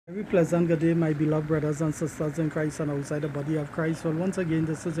Very pleasant good day, my beloved brothers and sisters in Christ and outside the body of Christ. Well, once again,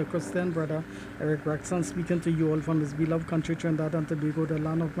 this is your Christian brother, Eric Raxon, speaking to you all from his beloved country, Trinidad and Tobago, the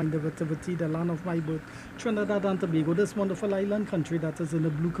land of my nativity, the land of my birth, Trinidad and Tobago, this wonderful island country that is in the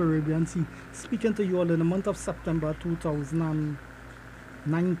blue Caribbean Sea. Speaking to you all in the month of September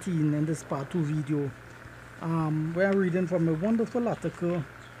 2019 in this part 2 video. We are reading from a wonderful article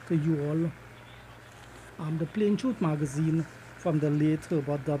to you all, the Plain Truth magazine, from the late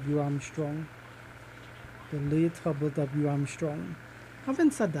Herbert W. Armstrong. The late Herbert W. Armstrong.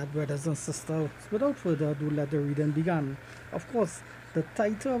 Having said that, brothers and sisters, without further ado, let the reading begin. Of course, the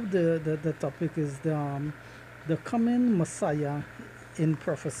title of the topic is the coming Messiah in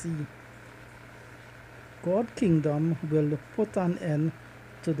prophecy. God's kingdom will put an end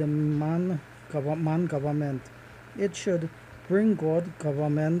to the man government. It should bring God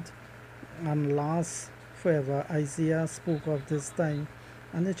government and last forever. Isaiah spoke of this time.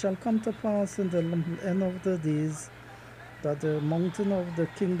 And it shall come to pass in the end of the days that the mountain of the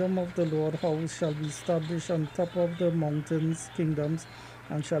kingdom of the Lord house shall be established on top of the mountains kingdoms,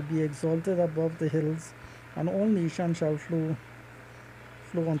 and shall be exalted above the hills, and all nations shall flow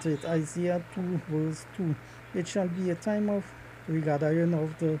unto it. Isaiah 2 verse 2. It shall be a time of regathering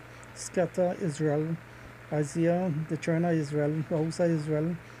of the scatter Israel. Isaiah, the children of Israel, the house of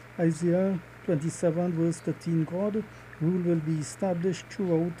Israel. Isaiah 27 verse 13. God rule will be established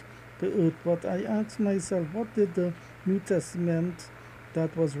throughout the earth. But I ask myself, what did the New Testament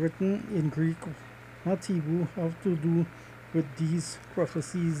that was written in Greek, not Hebrew, have to do with these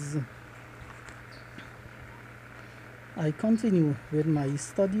prophecies? I continue with my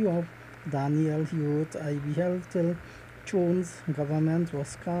study of Daniel. He wrote, I beheld till throne's government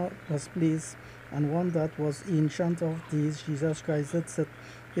was placed, and one that was ancient of days, Jesus Christ, did sit.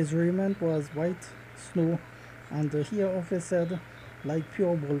 His raiment was white snow, and the hair of his head like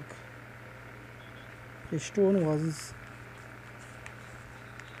pure bulk. His throne was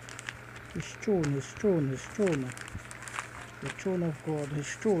his throne, the throne of God,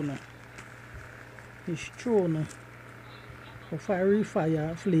 his throne, a fiery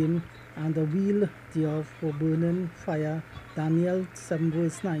fire flame, and the wheel thereof for burning fire. Daniel 7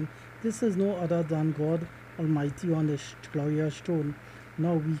 verse 9. This is no other than God Almighty on his glorious throne.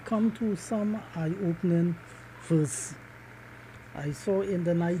 Now we come to some eye-opening verse. I saw in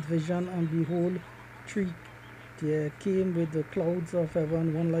the night vision, and behold, three there came with the clouds of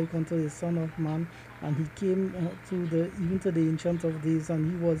heaven, one like unto the Son of Man, and he came even to the Ancient of Days,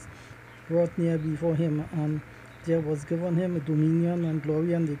 and he was brought near before him, and there was given him a dominion and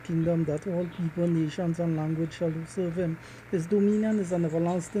glory and a kingdom, that all people, nations, and language shall serve him. His dominion is an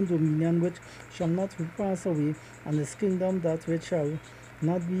everlasting dominion which shall not pass away, and his kingdom that which shall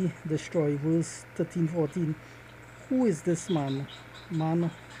not be destroyed. Verse 13-14. Who is this man?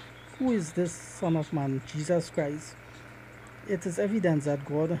 Who is this Son of Man? Jesus Christ. It is evident that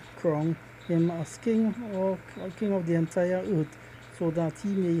God crowned him as king, or king of the entire earth, so that he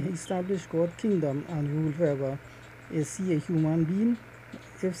may establish God's kingdom and rule forever. Is he a human being?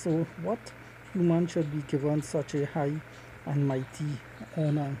 If so, what human should be given such a high and mighty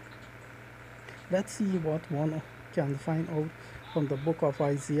honor? Let's see what one can find out from the book of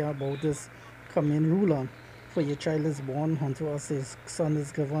Isaiah about this coming ruler. For a child is born unto us, a son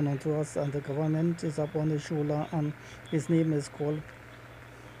is given unto us, and the government is upon his shoulder, and his name is called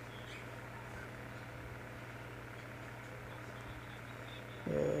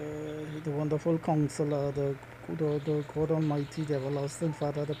the Wonderful Counselor, the God Almighty, the Everlasting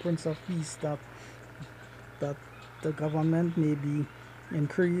Father, the Prince of Peace. That the government may be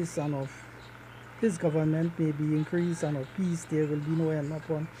increased, and of his government may be increased, and of peace there will be no end,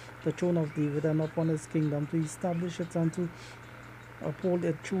 upon the throne of David and upon his kingdom, to establish it and to uphold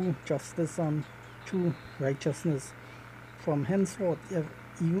it through justice and through righteousness, from henceforth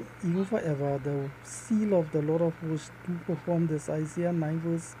even forever. The seal of the Lord of hosts to perform this. Isaiah 9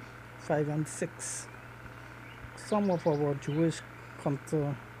 verse 5 and 6. Some of our Jewish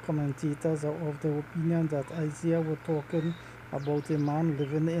commentators are of the opinion that Isaiah was talking about a man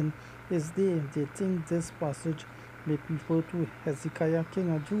living in his day. They think this passage may refer to Hezekiah, king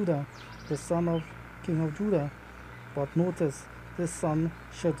of Judah, the son of king of Judah. But notice, this son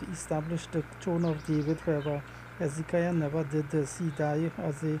should establish the throne of David forever. Hezekiah never did this. He died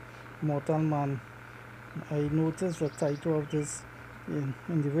as a mortal man. I notice the title of this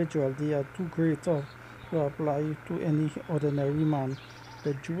individual. They are too great to apply to any ordinary man.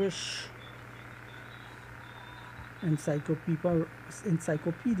 The Jewish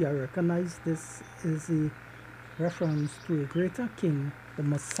encyclopedia recognize this is a reference to a greater king, the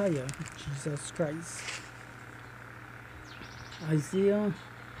Messiah, Jesus Christ. Isaiah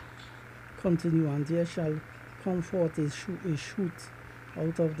continue, and there shall come forth a shoot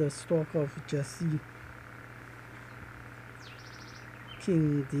out of the stock of Jesse,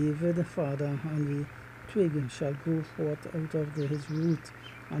 King David father, and a twig shall go forth out of his root,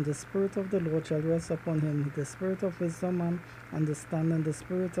 and the Spirit of the Lord shall rest upon him, the Spirit of wisdom and understanding, the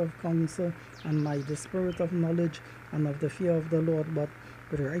Spirit of counsel and might, the Spirit of knowledge and of the fear of the Lord. But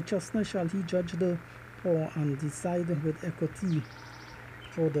with righteousness shall he judge the poor, and decide with equity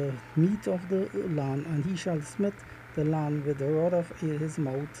for the meat of the land, and he shall smite the land with the rod of his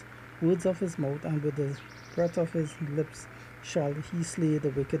mouth, words of his mouth, and with the breath of his lips shall he slay the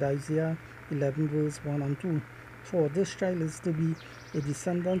wicked. Isaiah 11 verse 1 and 2. For this child is to be a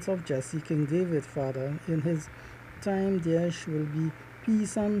descendant of Jesse, King David father. In his time there will be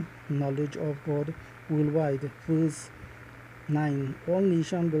peace and knowledge of God worldwide. Verse 9. All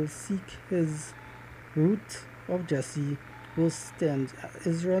nations will seek his root of Jesse. Verse 10.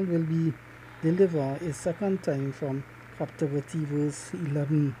 Israel will be delivered a second time from captivity. Verse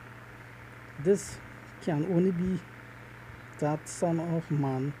 11. This can only be that Son of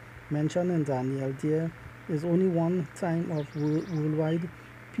Man mentioned in Daniel. There is only one time of worldwide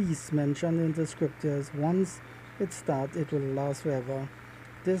peace mentioned in the scriptures. Once it starts, it will last forever.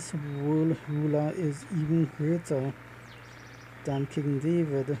 This world ruler is even greater than King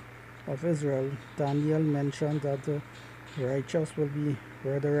David of Israel. Daniel mentioned that the righteous will be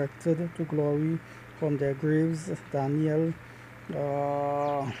resurrected to glory from their graves. Daniel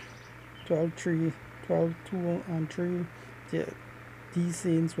 12:2 and 3. These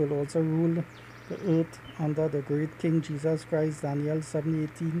saints will also rule the earth under the great King Jesus Christ. Daniel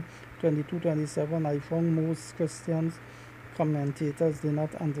 7:18, 22-27. I found most Christians commentators did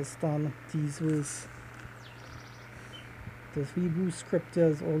not understand these verses. The Hebrew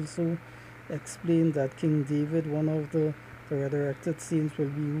scriptures also explain that King David, one of the resurrected saints, will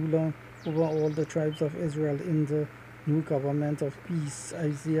be ruler over all the tribes of Israel in the new government of peace.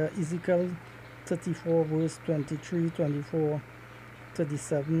 Ezekiel 34 verse 23, 24,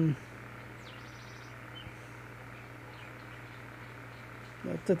 37,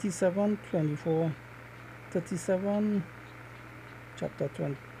 37, 24, 37, chapter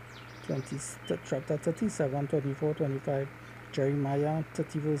 37, 24, 25, Jeremiah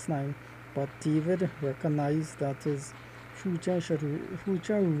 30 verse 9. But David recognized that his future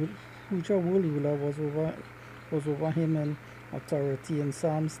world ruler was over him in authority. In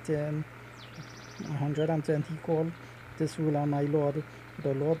Psalms 10, 110, he called this ruler my Lord.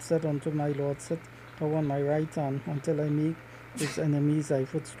 The Lord said unto my Lord, sit thou on my right hand until I make his enemies thy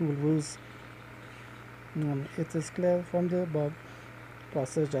footstool. Verse 1. It is clear from the above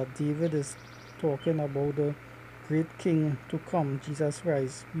passage that David is talking about the great king to come, Jesus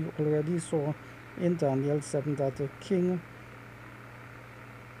Christ. We already saw in Daniel 7 that the king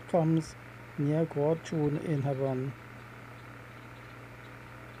comes near God's throne in heaven.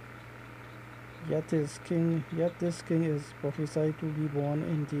 Yet this king is prophesied to be born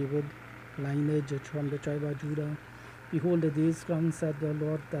in David lineage from the tribe of Judah. Behold, the days come, said the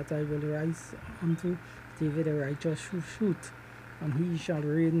Lord, that I will rise unto David a righteous shoot, and he shall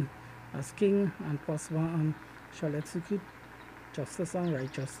reign as king and prosper, and shall execute justice and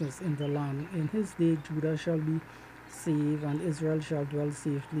righteousness in the land. In his day Judah shall be saved, and Israel shall dwell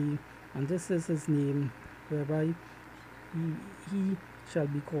safely, and this is his name, whereby he shall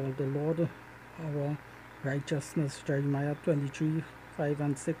be called the Lord our righteousness. Jeremiah 23, 5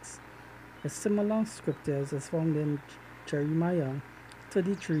 and 6. A similar scriptures is found in Jeremiah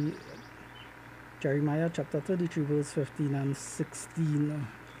chapter 33 verse 15 and 16.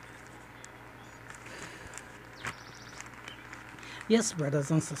 Yes,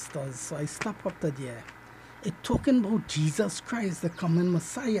 brothers and sisters, so I stop up there. It's talking about Jesus Christ, the coming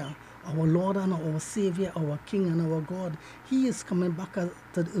Messiah, our Lord and our Savior, our King and our God. He is coming back to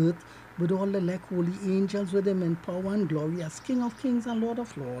the earth with all the elect holy angels with him in power and glory as King of Kings and Lord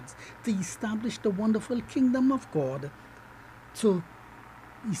of Lords, to establish the wonderful kingdom of God, to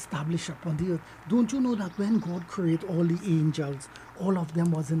establish upon the earth. Don't you know that when God created all the angels, all of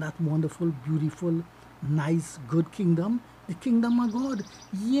them was in that wonderful, beautiful, nice, good kingdom? The kingdom of God.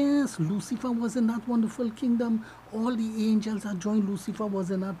 Yes, Lucifer was in that wonderful kingdom. All the angels that joined Lucifer was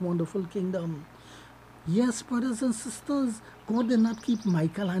in that wonderful kingdom. Yes, brothers and sisters, God did not keep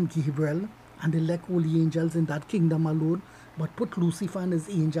Michael and Gabriel and the elect holy angels in that kingdom alone, but put Lucifer and his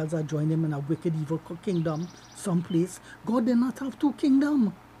angels that joined him in a wicked, evil kingdom someplace. God did not have two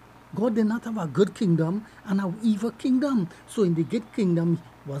kingdoms. God did not have a good kingdom and an evil kingdom. So in the good kingdom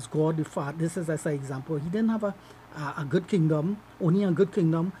was God the Father. This is as an example. He didn't have a good kingdom, only a good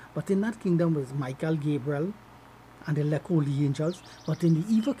kingdom, but in that kingdom was Michael, Gabriel, and elect holy angels. But in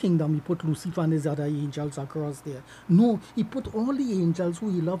the evil kingdom, he put Lucifer and his other angels across there. No, he put all the angels who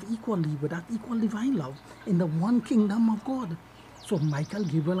he loved equally with that equal divine love in the one kingdom of God. So Michael,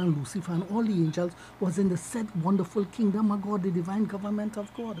 Gabriel, and Lucifer and all the angels was in the said wonderful kingdom of God, the divine government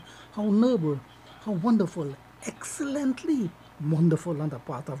of God. How noble, how wonderful, excellently wonderful on the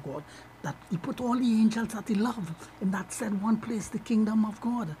part of God, that he put all the angels that he loved in that said one place, the kingdom of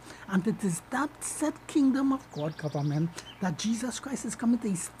God. And it is that said kingdom of God government that Jesus Christ is coming to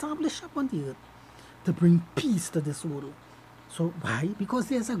establish upon the earth to bring peace to this world. So why? Because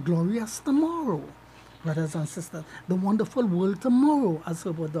there's a glorious tomorrow, brothers and sisters. The wonderful world tomorrow, as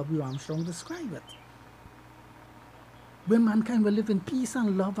Herbert W. Armstrong described it, where mankind will live in peace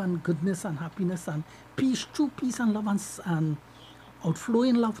and love and goodness and happiness and peace, true peace and love and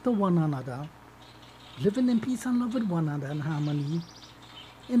outflowing love to one another, living in peace and love with one another and harmony.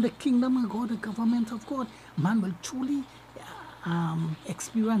 In the kingdom of God, the government of God, man will truly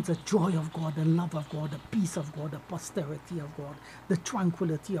experience the joy of God, the love of God, the peace of God, the posterity of God, the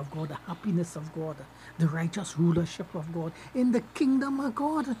tranquility of God, the happiness of God, the righteous rulership of God. In the kingdom of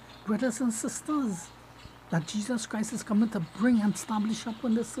God, brothers and sisters, that Jesus Christ is coming to bring and establish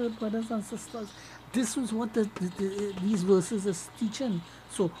upon this earth, brothers and sisters. This is what these verses is teaching.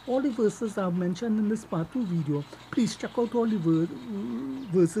 So all the verses I've mentioned in this part 2 video, please check out all the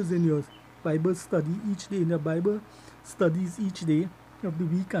verses in your Bible study each day, in your Bible studies each day of the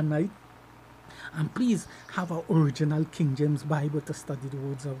week and night. And please have an original King James Bible to study the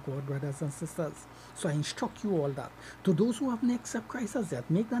words of God, brothers and sisters. So I instruct you all that. To those who haven't accepted Christ as yet,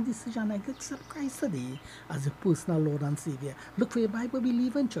 make that decision and accept Christ today as your personal Lord and Savior. Look for your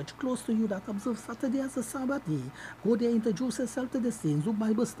Bible-believing church close to you that observes Saturday as a Sabbath day. Go there, introduce yourself to the saints, do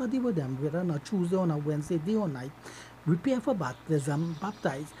Bible study with them, whether on a Tuesday or on a Wednesday, day or night. Prepare for baptism,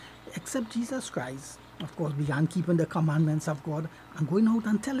 baptize, accept Jesus Christ. Of course, began keeping the commandments of God and going out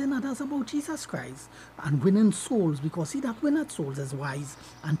and telling others about Jesus Christ and winning souls, because he that winneth souls is wise,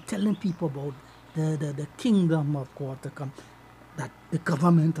 and telling people about the kingdom of God to come, that the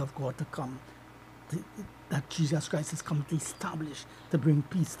government of God to come, that Jesus Christ is come to establish, to bring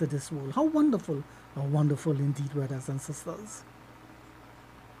peace to this world. How wonderful indeed, brothers and sisters.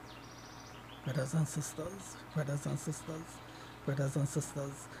 Brothers and sisters, brothers and sisters, brothers and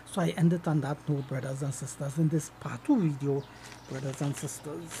sisters. So I ended on that note, brothers and sisters, in this part 2 video, brothers and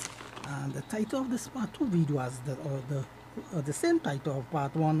sisters. And the title of this part 2 video is the same title of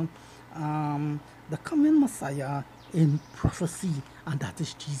part 1, the coming Messiah in prophecy, and that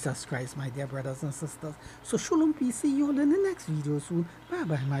is Jesus Christ, my dear brothers and sisters. So shalom, peace, see you all in the next video soon. Bye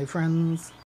bye, my friends.